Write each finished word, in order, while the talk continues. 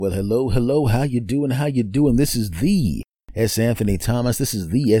Well, hello, how you doing? This is the S. Anthony Thomas. This is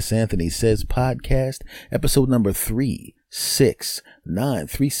the S. Anthony Says podcast, episode number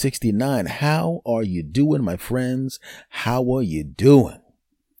 369. How are you doing, my friends? How are you doing?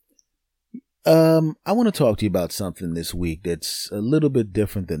 I want to talk to you about something this week that's a little bit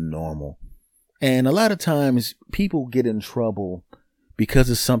different than normal. And a lot of times people get in trouble because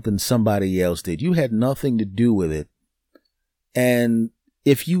of something somebody else did. You had nothing to do with it. And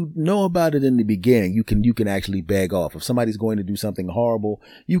if you know about it in the beginning, you can actually beg off. If somebody's going to do something horrible,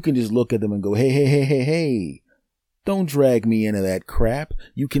 you can just look at them and go, hey, don't drag me into that crap.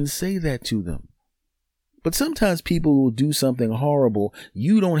 You can say that to them. But sometimes people will do something horrible.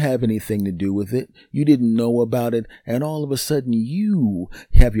 You don't have anything to do with it. You didn't know about it. And all of a sudden you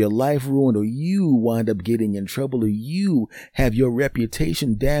have your life ruined, or you wind up getting in trouble, or you have your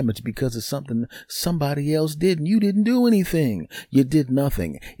reputation damaged because of something somebody else did. And you didn't do anything. You did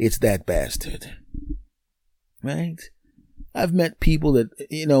nothing. It's that bastard. Right? I've met people that,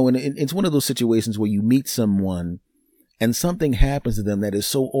 and it's one of those situations where you meet someone and something happens to them that is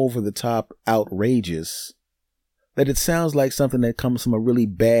so over the top outrageous that it sounds like something that comes from a really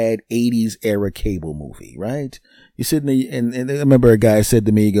bad 80s era cable movie, right? You're sitting there, and I remember a guy said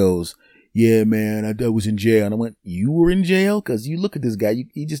to me, he goes, yeah, man, I was in jail. And I went, you were in jail? Because you look at this guy,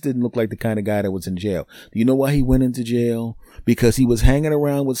 he just didn't look like the kind of guy that was in jail. Do you know why he went into jail? Because he was hanging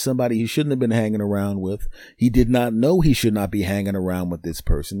around with somebody he shouldn't have been hanging around with. He did not know he should not be hanging around with this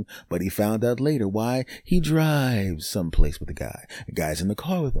person, but he found out later. Why? He drives someplace with the guy. The guy's in the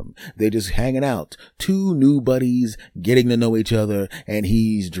car with him. They're just hanging out. Two new buddies getting to know each other, and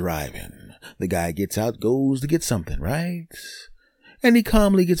he's driving. The guy gets out, goes to get something, right? And he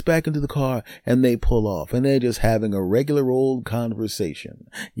calmly gets back into the car, and they pull off, and they're just having a regular old conversation.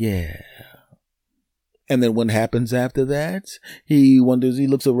 Yeah. And then what happens after that? He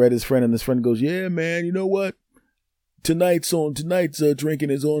looks over at his friend, and his friend goes, yeah, man, you know what? Tonight's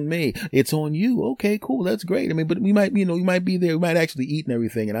drinking is on me. It's on you. Okay, cool. That's great. I mean, but we might be there. We might actually eat and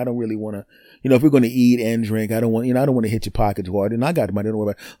everything. And I don't really want to, if we're going to eat and drink, I don't want to hit your pocket too hard. And I got the money. Don't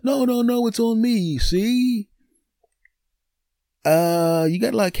worry about it. No, it's on me. See? You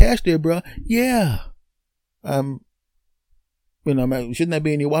got a lot of cash there, bro. Yeah. Shouldn't that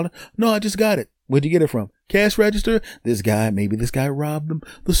be in your wallet? No, I just got it. Where'd you get it from? Cash register? Maybe this guy robbed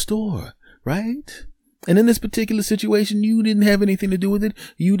the store, right? And in this particular situation, you didn't have anything to do with it.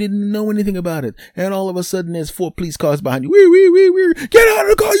 You didn't know anything about it. And all of a sudden, there's 4 police cars behind you. Wee. Get out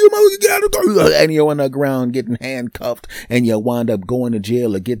of the car, you mother, get out of the car. And you're on the ground getting handcuffed, and you wind up going to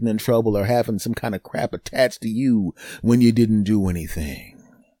jail or getting in trouble or having some kind of crap attached to you when you didn't do anything.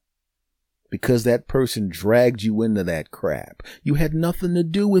 Because that person dragged you into that crap. You had nothing to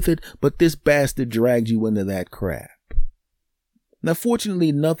do with it, but this bastard dragged you into that crap. Now,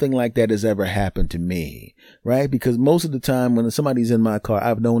 fortunately, nothing like that has ever happened to me, right? Because most of the time when somebody's in my car,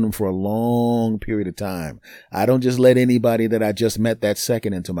 I've known them for a long period of time. I don't just let anybody that I just met that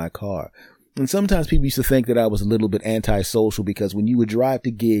second into my car. And sometimes people used to think that I was a little bit antisocial because when you would drive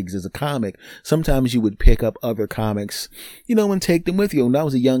to gigs as a comic, sometimes you would pick up other comics, and take them with you. And I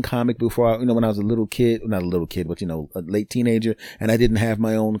was a young comic before, when I was a little kid, not a little kid, but, a late teenager, and I didn't have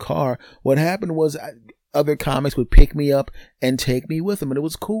my own car. What happened was other comics would pick me up and take me with them, and it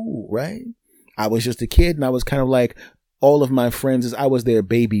was cool, right? I was just a kid, and I was kind of like all of my friends. I was their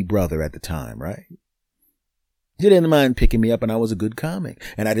baby brother at the time, right? They didn't mind picking me up, and I was a good comic,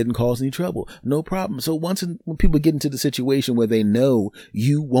 and I didn't cause any trouble. No problem. So when people get into the situation where they know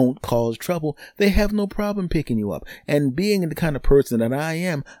you won't cause trouble, they have no problem picking you up. And being the kind of person that I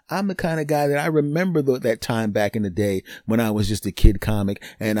am, I'm the kind of guy that I remember that time back in the day when I was just a kid comic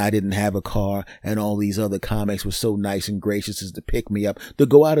and I didn't have a car, and all these other comics were so nice and gracious as to pick me up, to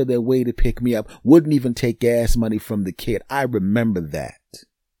go out of their way to pick me up, wouldn't even take gas money from the kid. I remember that.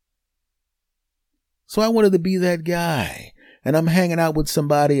 So I wanted to be that guy, and I'm hanging out with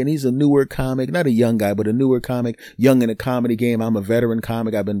somebody, and he's a newer comic, not a young guy, but a newer comic, young in the comedy game. I'm a veteran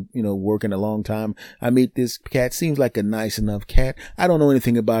comic. I've been, working a long time. I meet this cat, seems like a nice enough cat. I don't know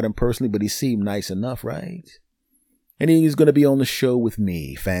anything about him personally, but he seemed nice enough, right? And he's going to be on the show with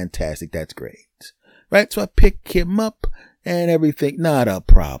me. Fantastic. That's great. Right? So I pick him up and everything. Not a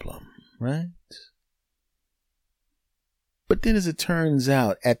problem, right? But then as it turns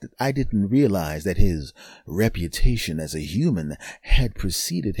out, I didn't realize that his reputation as a human had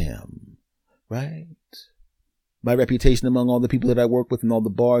preceded him, right? My reputation among all the people that I work with and all the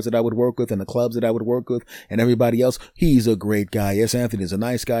bars that I would work with and the clubs that I would work with and everybody else, he's a great guy. Yes, Anthony is a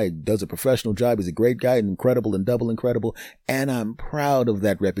nice guy. He does a professional job. He's a great guy and incredible and double incredible. And I'm proud of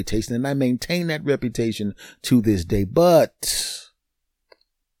that reputation, and I maintain that reputation to this day. But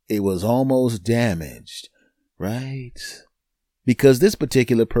it was almost damaged, right? Because this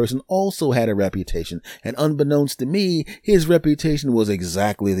particular person also had a reputation, and unbeknownst to me, his reputation was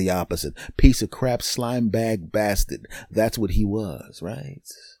exactly the opposite. Piece of crap, slime bag bastard. That's what he was, right?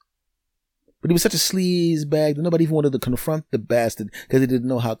 But he was such a sleaze bag that nobody even wanted to confront the bastard because they didn't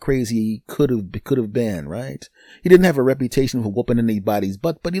know how crazy he could have been, right? He didn't have a reputation for whooping anybody's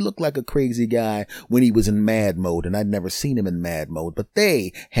butt, but he looked like a crazy guy when he was in mad mode, and I'd never seen him in mad mode, but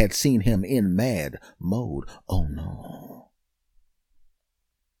they had seen him in mad mode. Oh no.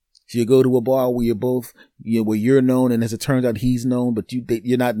 So you go to a bar where where you're known, and as it turns out, he's known, but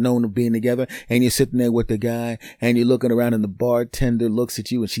you're not known of being together, and you're sitting there with the guy, and you're looking around, and the bartender looks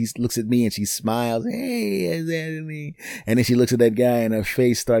at you, and she looks at me, and she smiles, hey, is that me? And then she looks at that guy, and her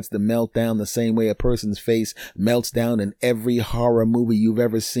face starts to melt down the same way a person's face melts down in every horror movie you've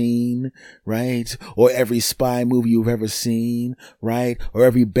ever seen, right? Or every spy movie you've ever seen, right? Or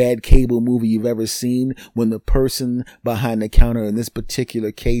every bad cable movie you've ever seen, when the person behind the counter, in this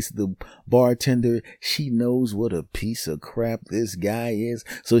particular case, the bartender, she knows what a piece of crap this guy is.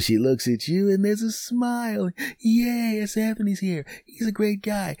 So she looks at you and there's a smile. Yes, Anthony's here. He's a great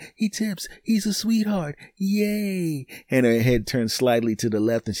guy. He tips. He's a sweetheart. Yay. And her head turns slightly to the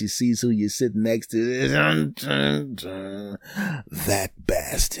left and she sees who you're sitting next to. That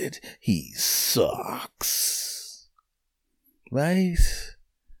bastard. He sucks. Right?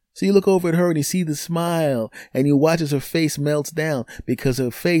 So you look over at her and you see the smile, and you watch as her face melts down, because her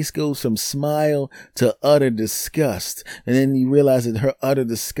face goes from smile to utter disgust. And then you realize that her utter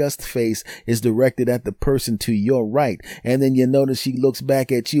disgust face is directed at the person to your right. And then you notice she looks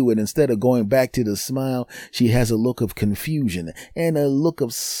back at you, and instead of going back to the smile, she has a look of confusion and a look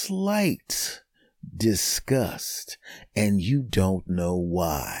of slight disgust. And you don't know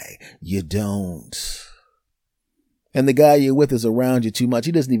why. You don't. And the guy you're with is around you too much.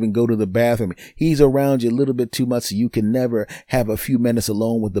 He doesn't even go to the bathroom. He's around you a little bit too much, so you can never have a few minutes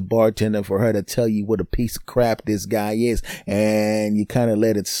alone with the bartender for her to tell you what a piece of crap this guy is. And you kind of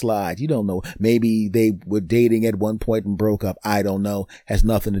let it slide. You don't know. Maybe they were dating at one point and broke up. I don't know. Has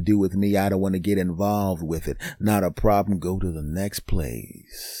nothing to do with me. I don't want to get involved with it. Not a problem. Go to the next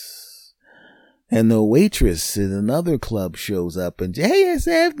place. And the waitress in another club shows up and, hey, it's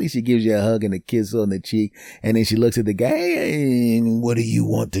Anthony. She gives you a hug and a kiss on the cheek. And then she looks at the guy. Hey, what do you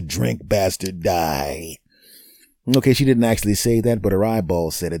want to drink, bastard? Die. Okay, she didn't actually say that, but her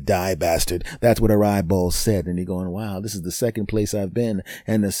eyeballs said it. Die, bastard. That's what her eyeballs said. And you're going, wow, this is the second place I've been.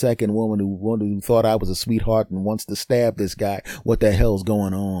 And the second woman who thought I was a sweetheart and wants to stab this guy. What the hell's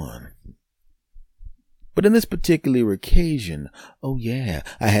going on? But in this particular occasion, oh yeah,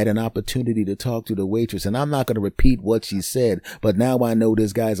 I had an opportunity to talk to the waitress, and I'm not going to repeat what she said, but now I know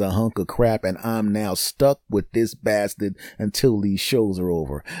this guy's a hunk of crap, and I'm now stuck with this bastard until these shows are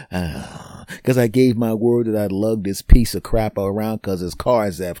over. Because I gave my word that I'd lug this piece of crap around because his car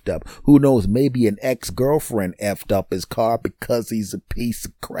is effed up. Who knows, maybe an ex-girlfriend effed up his car because he's a piece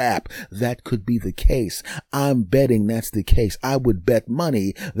of crap. That could be the case. I'm betting that's the case. I would bet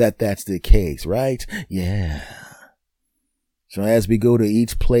money that that's the case, right? Yeah. So as we go to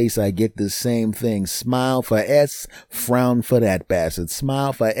each place, I get the same thing. Smile for S, frown for that bastard.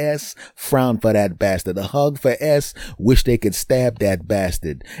 Smile for S, frown for that bastard. A hug for S, wish they could stab that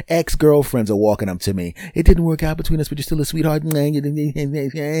bastard. Ex-girlfriends are walking up to me. It didn't work out between us, but you're still a sweetheart.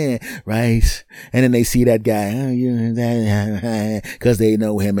 Right? And then they see that guy, because they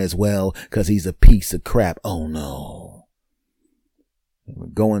know him as well, because he's a piece of crap. Oh no. We're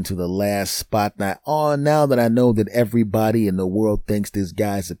going to the last spot now. Oh, now that I know that everybody in the world thinks this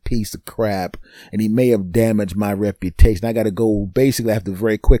guy's a piece of crap and he may have damaged my reputation, I got to go, basically I have to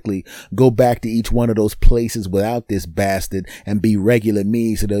very quickly go back to each one of those places without this bastard and be regular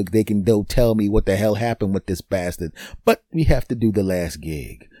me so that they'll tell me what the hell happened with this bastard. But we have to do the last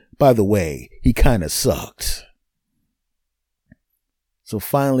gig. By the way, he kind of sucked. So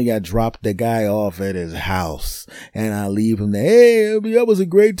finally I dropped the guy off at his house and I leave him there. Hey, that was a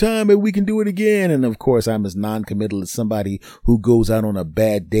great time. Maybe we can do it again. And of course I'm as non-committal as somebody who goes out on a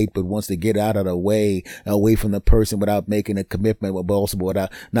bad date, but wants to get out of the way, away from the person without making a commitment, but also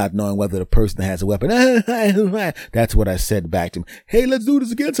without not knowing whether the person has a weapon. That's what I said back to him. Hey, let's do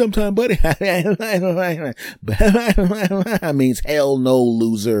this again sometime, buddy. That means hell no,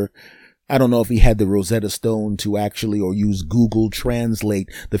 loser. I don't know if he had the Rosetta Stone to actually, or use Google Translate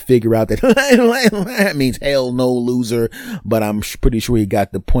to figure out that that means hell no, loser. But I'm pretty sure he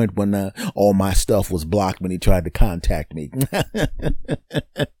got the point when all my stuff was blocked when he tried to contact me.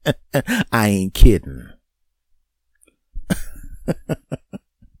 I ain't kidding.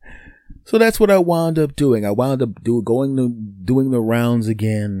 So that's what I wound up doing. I wound up doing the rounds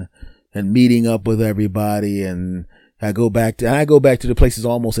again and meeting up with everybody, and I go back to the places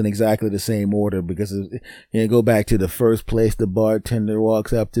almost in exactly the same order, because go back to the first place. The bartender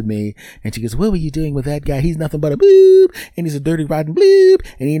walks up to me and she goes, "What were you doing with that guy? He's nothing but a bloob, and he's a dirty rotten bloob,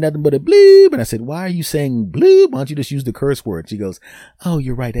 and he ain't nothing but a bloob." And I said, "Why are you saying bloob? Why don't you just use the curse word?" She goes, "Oh,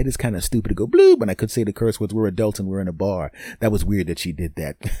 you're right. That is kind of stupid to go bloob." And I could say the curse words. We're adults and we're in a bar. That was weird that she did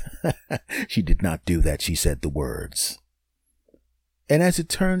that. She did not do that. She said the words. And as it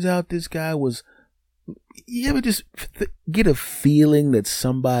turns out, this guy was, you ever just get a feeling that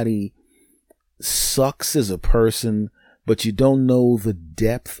somebody sucks as a person, but you don't know the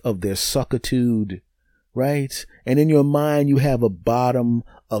depth of their suckitude, right? And in your mind, you have a bottom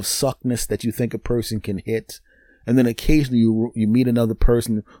of suckness that you think a person can hit. And then occasionally you meet another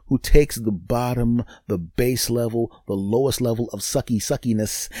person who takes the bottom, the base level, the lowest level of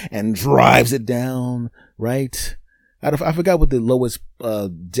suckiness and drives it down, right? I forgot what the lowest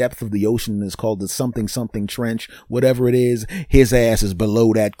depth of the ocean is called, the something trench, whatever it is. His ass is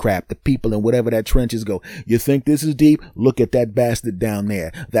below that crap. The people in whatever that trench is go, "You think this is deep? Look at that bastard down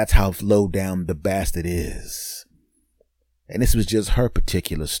there." That's how low down the bastard is. And this was just her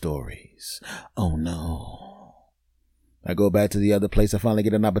particular stories. Oh no. I go back to the other place. I finally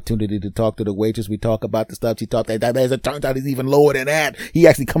get an opportunity to talk to the waitress. We talk about the stuff she talked about. As it turns out, he's even lower than that. He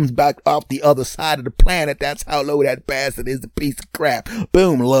actually comes back off the other side of the planet. That's how low that bastard is. The piece of crap.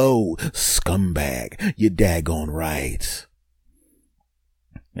 Boom, low. Scumbag. You're daggone right.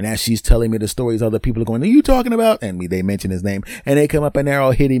 And as she's telling me the stories, other people are going, "Are you talking about?" And they mention his name. And they come up and they're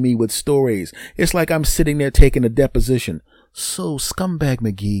all hitting me with stories. It's like I'm sitting there taking a deposition. "So, Scumbag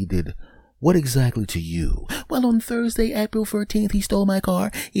McGee did what exactly to you?" "Well, on Thursday, April 14th, he stole my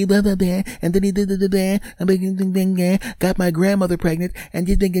car. He blah, blah, blah, and then he did got my grandmother pregnant, and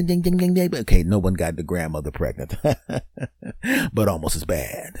okay, no one got the grandmother pregnant, but almost as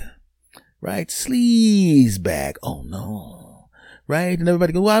bad, right? Sleazebag. Oh no, right? And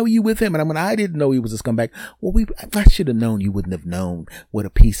everybody goes, "Why were you with him?" And I didn't know he was a scumbag. Well, I should have known. You wouldn't have known what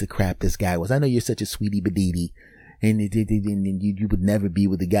a piece of crap this guy was. I know you're such a sweetie badidi, and you would never be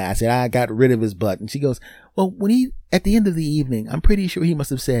with the guy. I said, "I got rid of his butt." And she goes, "Well, at the end of the evening, I'm pretty sure he must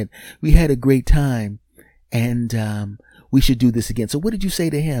have said, 'We had a great time, and we should do this again.' So what did you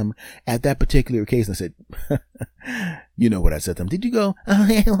say to him at that particular occasion?" I said, "You know what I said to him. Did you go?"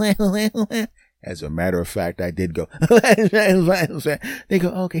 As a matter of fact, I did go. They go,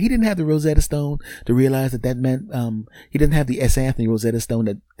 "Okay, he didn't have the Rosetta Stone to realize that meant, he didn't have the S. Anthony Rosetta Stone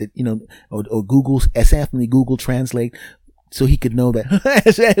that or Google's S. Anthony Google Translate, so he could know that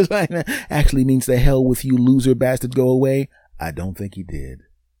actually means the hell with you, loser bastards, go away." I don't think he did.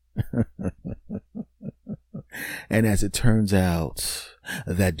 And as it turns out,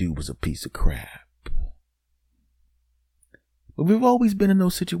 that dude was a piece of crap. But we've always been in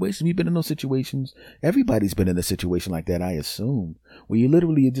those situations. We've been in those situations. Everybody's been in a situation like that, I assume, where you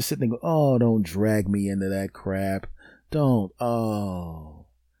literally are just sitting there going, "Oh, don't drag me into that crap. Don't. Oh."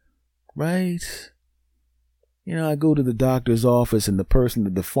 Right? I go to the doctor's office and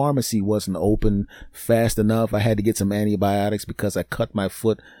the pharmacy wasn't open fast enough. I had to get some antibiotics because I cut my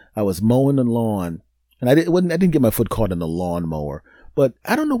foot. I was mowing the lawn, and I didn't get my foot caught in the lawnmower, but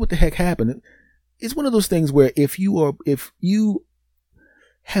I don't know what the heck happened. It's one of those things where if you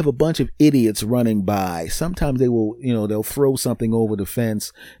have a bunch of idiots running by, sometimes they will, they'll throw something over the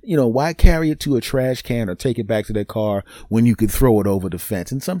fence. Why carry it to a trash can or take it back to their car when you could throw it over the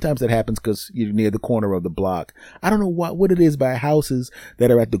fence? And sometimes that happens because you're near the corner of the block. I don't know what it is by houses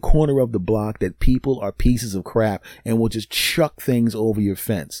that are at the corner of the block that people are pieces of crap and will just chuck things over your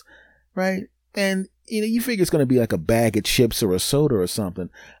fence, right? And you figure it's going to be like a bag of chips or a soda or something.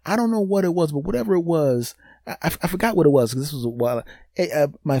 I don't know what it was, but whatever it was, I forgot what it was, because this was a while.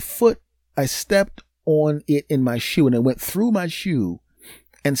 My foot, I stepped on it in my shoe, and it went through my shoe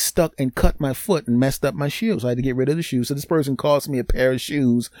and stuck and cut my foot and messed up my shoe. So I had to get rid of the shoe. So this person cost me a pair of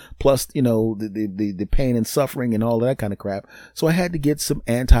shoes, plus, the pain and suffering and all that kind of crap. So I had to get some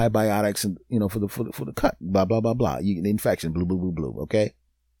antibiotics and, for the cut, blah, blah, blah, blah. The infection, blue, blue, blue, blue. Okay.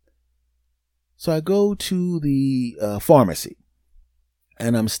 So I go to the pharmacy,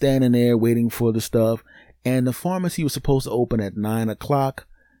 and I'm standing there waiting for the stuff, and the pharmacy was supposed to open at 9:00,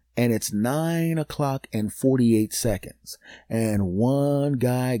 and it's 9:00 and 48 seconds. And one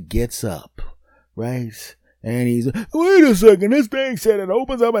guy gets up, right? And he's, wait a second, this thing said it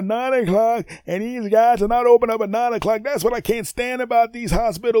opens up at 9 o'clock, and these guys are not open up at 9 o'clock. That's what I can't stand about these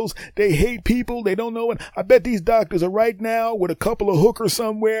hospitals. They hate people. They don't know it. I bet these doctors are right now with a couple of hookers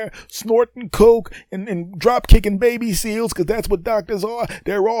somewhere, snorting coke and drop kicking baby seals, because that's what doctors are.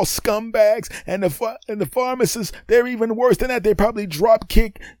 They're all scumbags. And the pharmacists, they're even worse than that. They probably drop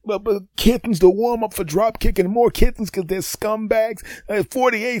kick kittens to warm up for drop kicking more kittens, because they're scumbags.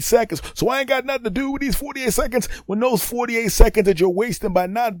 48 seconds. So I ain't got nothing to do with these 48 seconds. When those 48 seconds that you're wasting by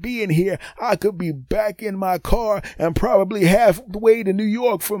not being here, I could be back in my car and probably halfway to New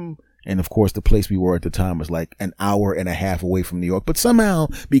York from, and of course the place we were at the time was like an hour and a half away from New York. But somehow,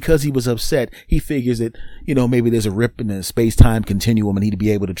 because he was upset, he figures that, maybe there's a rip in the space-time continuum and he'd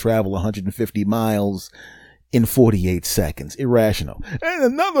be able to travel 150 miles in 48 seconds. Irrational. And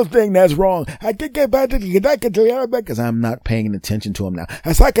another thing that's wrong, I can get back to because I'm not paying attention to him now.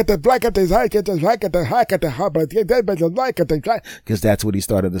 Because that's what he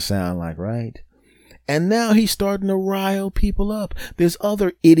started to sound like, right? And now he's starting to rile people up. There's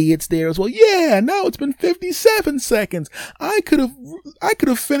other idiots there as well. Yeah, now it's been 57 seconds. I could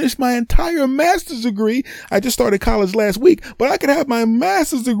have finished my entire master's degree. I just started college last week, but I could have my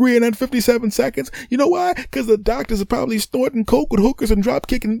master's degree in that 57 seconds. You know why? Because the doctors are probably snorting coke with hookers and drop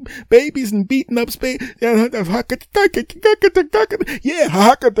kicking babies and beating up space. Yeah, because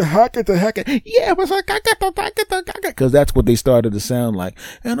that's what they started to sound like.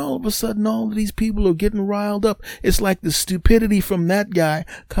 And all of a sudden, all of these people are getting riled up. It's like the stupidity from that guy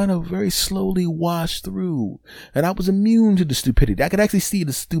kind of very slowly washed through. And I was immune to the stupidity. I could actually see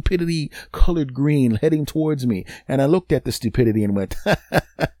the stupidity colored green heading towards me. And I looked at the stupidity and went,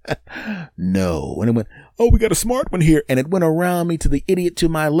 no. And it went, oh, we got a smart one here. And it went around me to the idiot to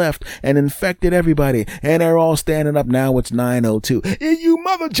my left and infected everybody. And they're all standing up. Now it's 9:02. You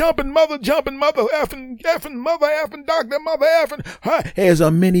mother jumping, mother effing, doctor, mother effing. There's a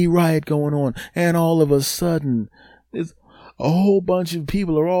mini riot going on. And all of a sudden, there's a whole bunch of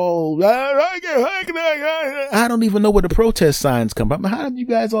people are all, I don't even know where the protest signs come from. How did you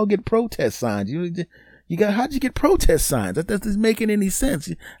guys all get protest signs? How'd you get protest signs? That doesn't make any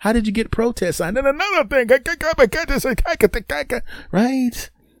sense. How did you get protest signs? And another thing, right?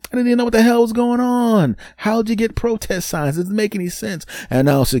 I didn't even know what the hell was going on. How'd you get protest signs? It doesn't make any sense. And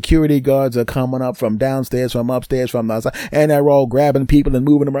now security guards are coming up from downstairs, from upstairs, from the outside, and they're all grabbing people and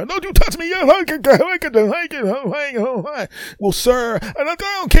moving them around. Don't you touch me. Well, sir, I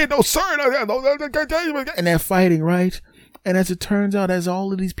don't care. No, sir. And they're fighting, right? And as it turns out, as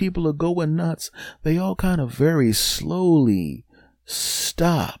all of these people are going nuts, they all kind of very slowly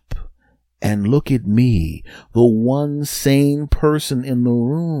stop and look at me, the one sane person in the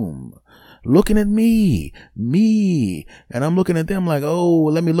room, looking at me. And I'm looking at them like, oh,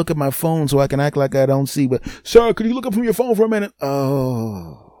 let me look at my phone so I can act like I don't see. But, sir, could you look up from your phone for a minute?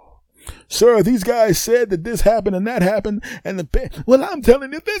 Oh, sir, these guys said that this happened and that happened. And well, I'm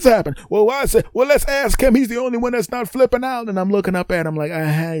telling you this happened. Well, I said, well, let's ask him. He's the only one that's not flipping out. And I'm looking up at him like,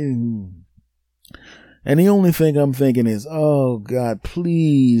 and the only thing I'm thinking is, oh God,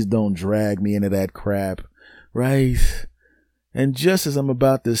 please don't drag me into that crap, right? And just as I'm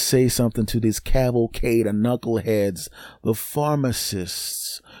about to say something to this cavalcade of knuckleheads, the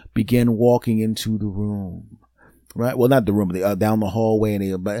pharmacists begin walking into the room. Right? Well, not the room, but down the hallway,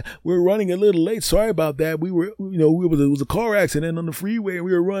 and we're running a little late. Sorry about that. It was a car accident on the freeway and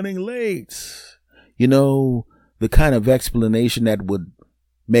we were running late. The kind of explanation that would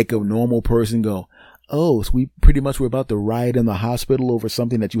make a normal person go, oh, so we pretty much were about to riot in the hospital over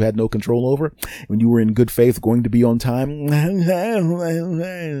something that you had no control over when you were in good faith going to be on time.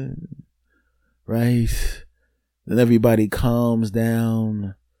 Right? Then everybody calms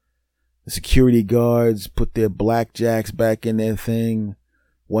down. The security guards put their blackjacks back in their thing.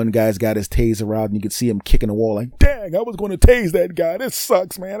 One guy's got his taser out and you can see him kicking the wall like, dang, I was going to tase that guy. This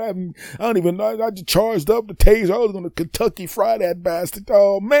sucks, man. I don't even know. I just charged up the taser. I was going to Kentucky fry that bastard.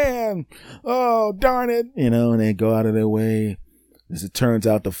 Oh, man. Oh, darn it. And they go out of their way. As it turns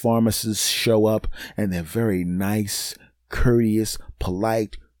out, the pharmacists show up and they're very nice, courteous,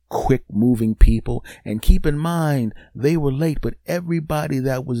 polite, quick moving people. And keep in mind, they were late, but everybody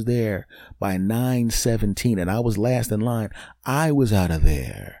that was there by 9:17, and I was last in line, I was out of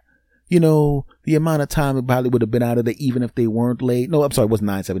there. The amount of time it probably would have been out of there even if they weren't late. No, I'm sorry, it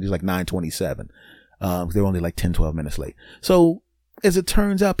wasn't 9:17, it was like 9:27. They were only like 10, 12 minutes late. So as it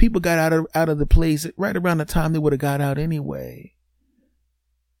turns out, people got out of the place right around the time they would have got out anyway.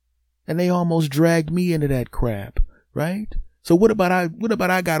 And they almost dragged me into that crap, right? So what about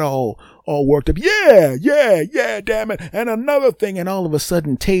I got all worked up? Yeah, damn it. And another thing, and all of a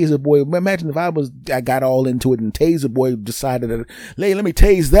sudden Taser Boy, imagine if I got all into it and Taser Boy decided that, hey, let me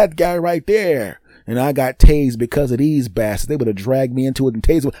tase that guy right there. And I got tased because of these bastards. They would have dragged me into it and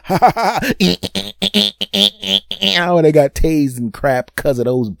tased. How they got tased and crap because of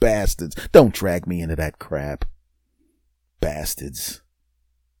those bastards. Don't drag me into that crap. Bastards.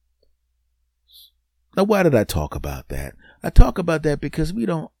 Now, why did I talk about that? I talk about that because we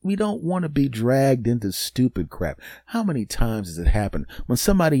don't want to be dragged into stupid crap. How many times has it happened when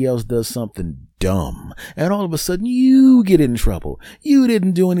somebody else does something dumb and all of a sudden you get in trouble? You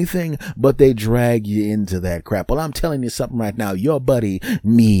didn't do anything, but they drag you into that crap. Well, I'm telling you something right now. Your buddy,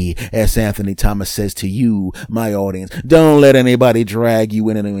 me, S. Anthony Thomas, says to you, my audience, don't let anybody drag you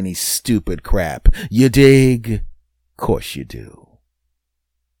into any stupid crap. You dig? Of course you do.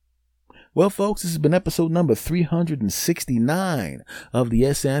 Well, folks, this has been episode number 369 of the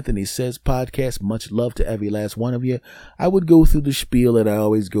S. Anthony Says podcast. Much love to every last one of you. I would go through the spiel that I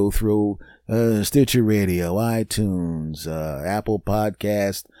always go through. Stitcher Radio, iTunes, Apple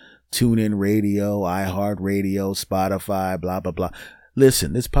Podcast, TuneIn Radio, iHeartRadio, Spotify, blah, blah, blah.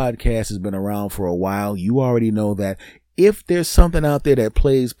 Listen, this podcast has been around for a while. You already know that. If there's something out there that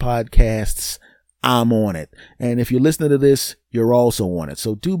plays podcasts, I'm on it. And if you're listening to this, you're also on it.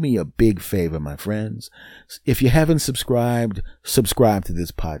 So do me a big favor, my friends. If you haven't subscribed, subscribe to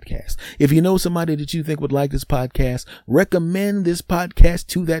this podcast. If you know somebody that you think would like this podcast, recommend this podcast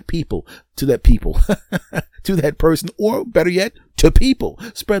to that to that person, or better yet, to people.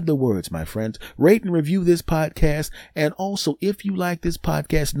 Spread the words, my friends. Rate and review this podcast. And also, if you like this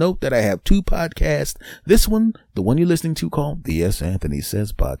podcast, note that I have two podcasts. This one, the one you're listening to, called the S. Anthony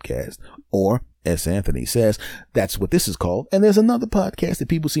Says podcast, or S. Anthony Says. That's what this is called. And there's another podcast that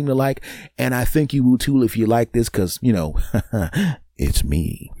people seem to like, and I think you will too if you like this, because, you know, it's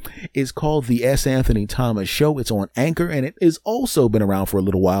me. It's called the S. Anthony Thomas Show. It's on Anchor, and it has also been around for a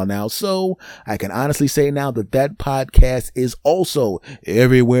little while now. So I can honestly say now that podcast is also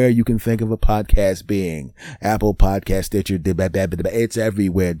everywhere you can think of a podcast being. Apple Podcast, Stitcher, it's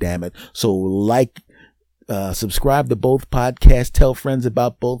everywhere, damn it. So subscribe to both podcasts, tell friends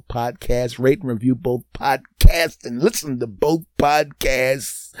about both podcasts, rate and review both podcasts, and listen to both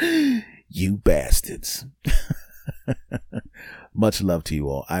podcasts. You bastards. Much love to you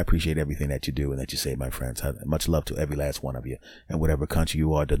all. I appreciate everything that you do and that you say, my friends. Much love to every last one of you. And whatever country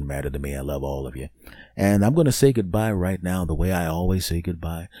you are, doesn't matter to me. I love all of you. And I'm going to say goodbye right now the way I always say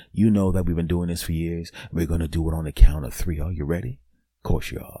goodbye. You know that we've been doing this for years. We're going to do it on the count of 3. Are you ready? Of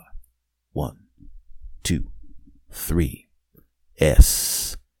course you are. 1, 2, 3.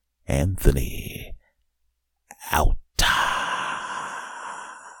 S. Anthony out.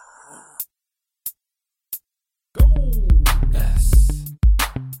 Go! S.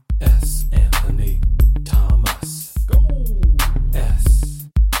 Anthony Thomas. Go! S.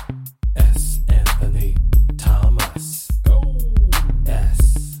 Anthony Thomas. Go!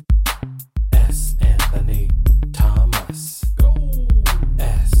 S. Anthony Thomas. Go!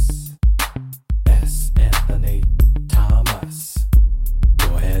 S. Anthony Thomas.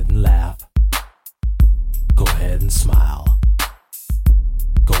 Go ahead and laugh. Go ahead and smile.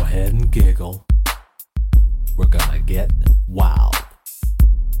 Go ahead and giggle. We're gonna get wild.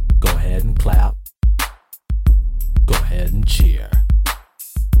 Go ahead and clap. Go ahead and cheer.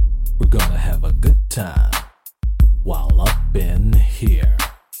 We're gonna have a good time while up in here.